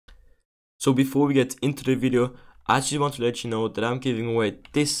So before we get into the video, I just want to let you know that I'm giving away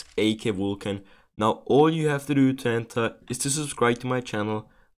this AK Vulcan. Now all you have to do to enter is to subscribe to my channel,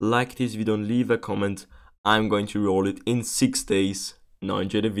 like this video and leave a comment. I'm going to roll it in 6 days. Now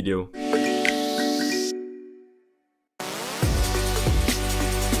enjoy the video.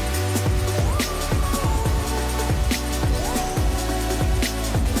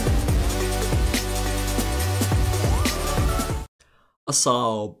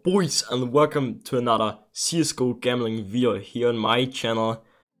 Assalamu boys and welcome to another CSGO gambling video here on my channel.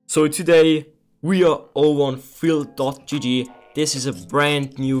 So today we are all on Thrill.gg. This is a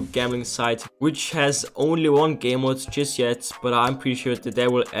brand new gambling site which has only one game mode just yet, but I'm pretty sure that they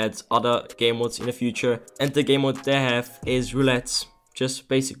will add other game modes in the future. And the game mode they have is roulette, just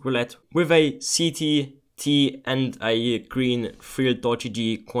basic roulette with a CT and a green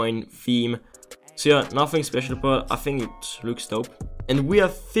Thrill.gg coin theme. So yeah, nothing special, but I think it looks dope. And we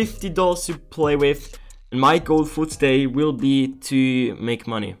have $50 to play with, and my goal for today will be to make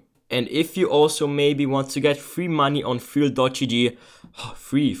money. And if you also maybe want to get free money on Thrill.gg,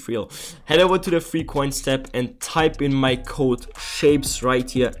 Thrill, head over to the free coins tab and type in my code SHAPES right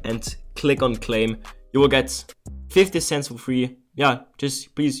here and click on claim. You will get 50 cents for free. Yeah,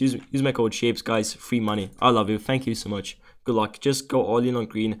 just please use my code SHAPES, guys. Free money. I love you. Thank you so much. Good luck. Just go all in on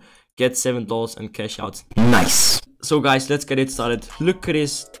green. Get $7 and cash out. Nice. So guys, let's get it started. Look at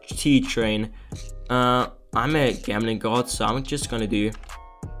this T-train. I'm a gambling god, so I'm just gonna do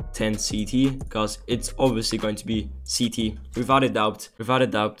 10 CT because it's obviously going to be CT without a doubt. Without a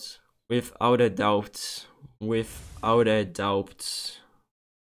doubt. Without a doubt. Without a doubt.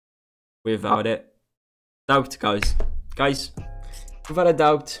 Without a doubt, guys. Without a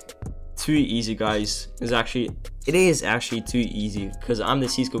doubt. Too easy, guys. It is actually too easy because I'm the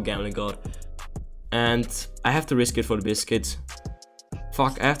CSGO gambling god and I have to risk it for the biscuit.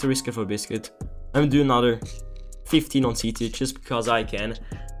 Fuck, I have to risk it for the biscuit. I'm gonna do another 15 on CT just because I can.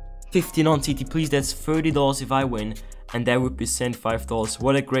 15 on CT, please. That's $30 if I win, and that would be $75.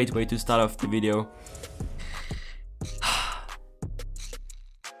 What a great way to start off the video.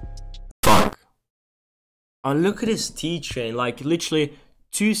 Fuck. Oh, look at this T-train, like literally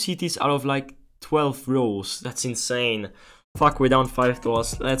 2 CTs out of like 12 rolls. That's insane. Fuck, we're down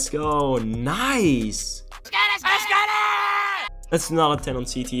 $5. Let's go. Nice. Let's get it. That's another 10 on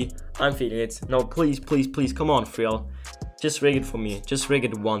CT. I'm feeling it. No, please. Come on, Thrill. Just rig it for me. Just rig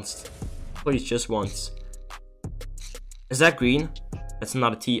it once. Please, just once. Is that green? That's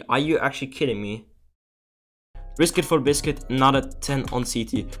another T. Are you actually kidding me? Risk it for biscuit. Another 10 on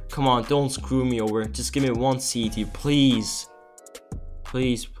CT. Come on, don't screw me over. Just give me one CT, please.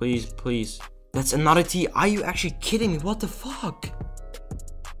 Please. That's another T. Are you actually kidding me? What the fuck?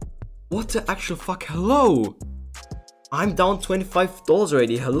 What the actual fuck? Hello? I'm down $25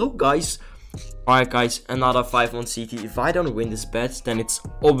 already. Hello, guys. Alright, guys. Another 5 on CT. If I don't win this bet, then it's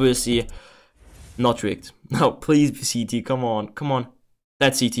obviously not rigged. No, please be CT. Come on.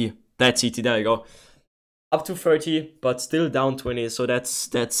 That's CT. There you go. Up to 30, but still down 20. So that's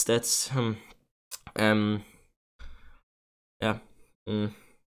yeah.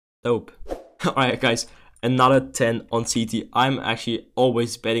 Dope. Alright, guys, another 10 on CT. I'm actually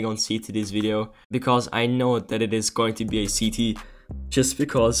always betting on CT this video because I know that it is going to be a CT just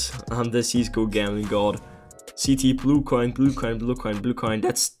because I'm the CSGO gambling god. CT, blue coin.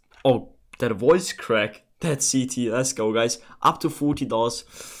 That's, oh, that voice crack. That's CT. Let's go, guys. Up to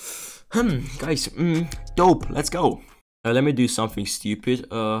 $40. Guys, dope. Let's go. Let me do something stupid.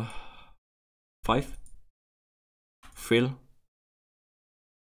 5. Thrill.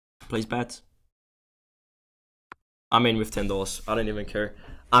 Place bet. I'm in with $10. I don't even care.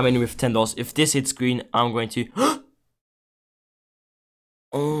 I'm in with $10. If this hits green, I'm going to.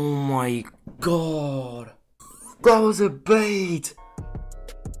 Oh my god. That was a bait.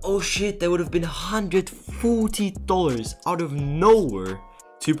 Oh shit, that would have been $140 out of nowhere.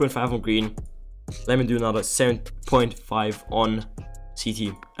 2.5 on green. Let me do another 7.5 on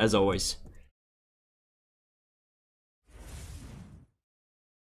CT, as always.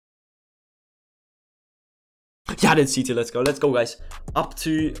 Yeah, that's CT. Let's go, guys. Up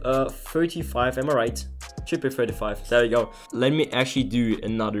to 35. Am I right? Should be 35. There you go. Let me actually do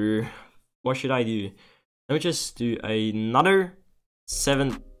another. What should I do? Let me just do another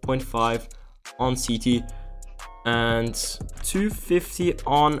 7.5 on CT and 250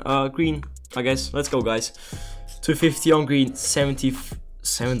 on green. I guess. Let's go, guys. 250 on green.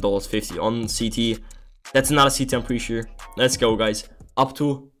 $77.50 on CT. That's another CT. I'm pretty sure. Let's go, guys. Up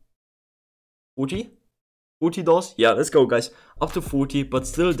to 40. $40? Yeah, let's go, guys. Up to 40, but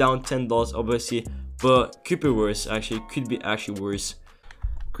still down $10, obviously. But could be worse, actually. Could be actually worse.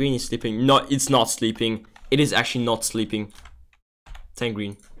 Green is sleeping. No, it's not sleeping. It is actually not sleeping. 10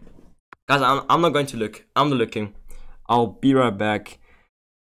 green. Guys, I'm not going to look. I'm not looking. I'll be right back.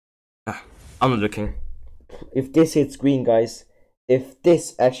 I'm not looking. If this hits green, guys. If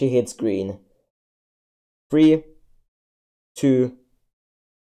this actually hits green. 3, 2,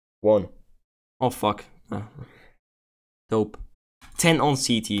 1. Oh fuck. Dope. 10 on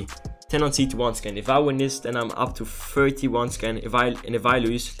CT. 10 on CT 1 scan. If I win this, then I'm up to 31 scan. If I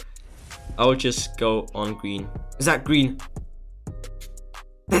lose, I will just go on green. Is that green?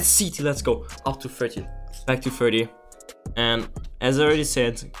 That's CT. Let's go. Up to 30. Back to 30. And as I already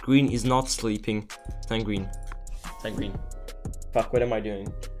said, green is not sleeping. 10 green. 10 green. Fuck, what am I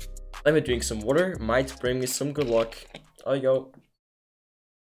doing? Let me drink some water. Might bring me some good luck. There you go.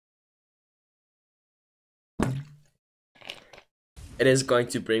 It is going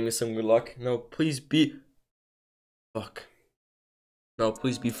to bring me some good luck. No, please be... Fuck. No,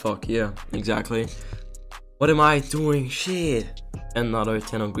 please be fuck. Yeah, exactly. What am I doing? Shit. Another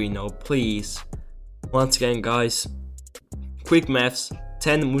 10 on green. No, please. Once again, guys. Quick maths.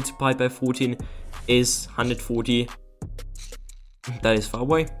 10 multiplied by 14 is 140. That is far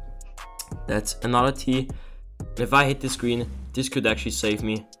away. That's another T. And if I hit this green, this could actually save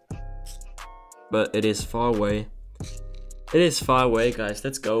me. But it is far away. It is far away, guys.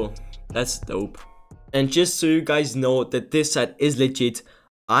 Let's go. That's dope. And just so you guys know that this side is legit,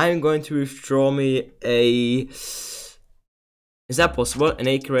 I'm going to withdraw me a... Is that possible? An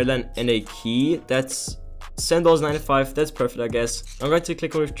Akerella and a key. That's $7.95. That's perfect, I guess. I'm going to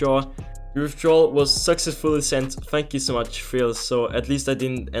click on withdraw. The withdrawal was successfully sent. Thank you so much, Phil. So at least I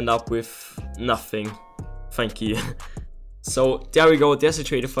didn't end up with nothing. Thank you. So there we go, there's a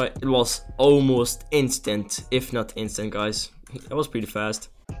trader fight. It was almost instant, if not instant, guys. That was pretty fast.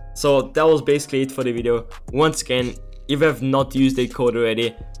 So that was basically it for the video. Once again, if you have not used the code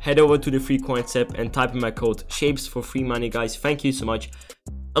already, head over to the free coins app and type in my code SHAPES for free money, guys. Thank you so much.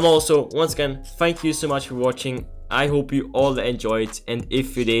 And also, once again, thank you so much for watching. I hope you all enjoyed, and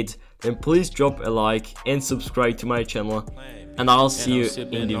if you did, then please drop a like and subscribe to my channel. And I'll see you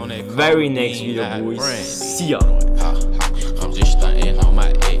in the very next video, boys. See ya. I'm just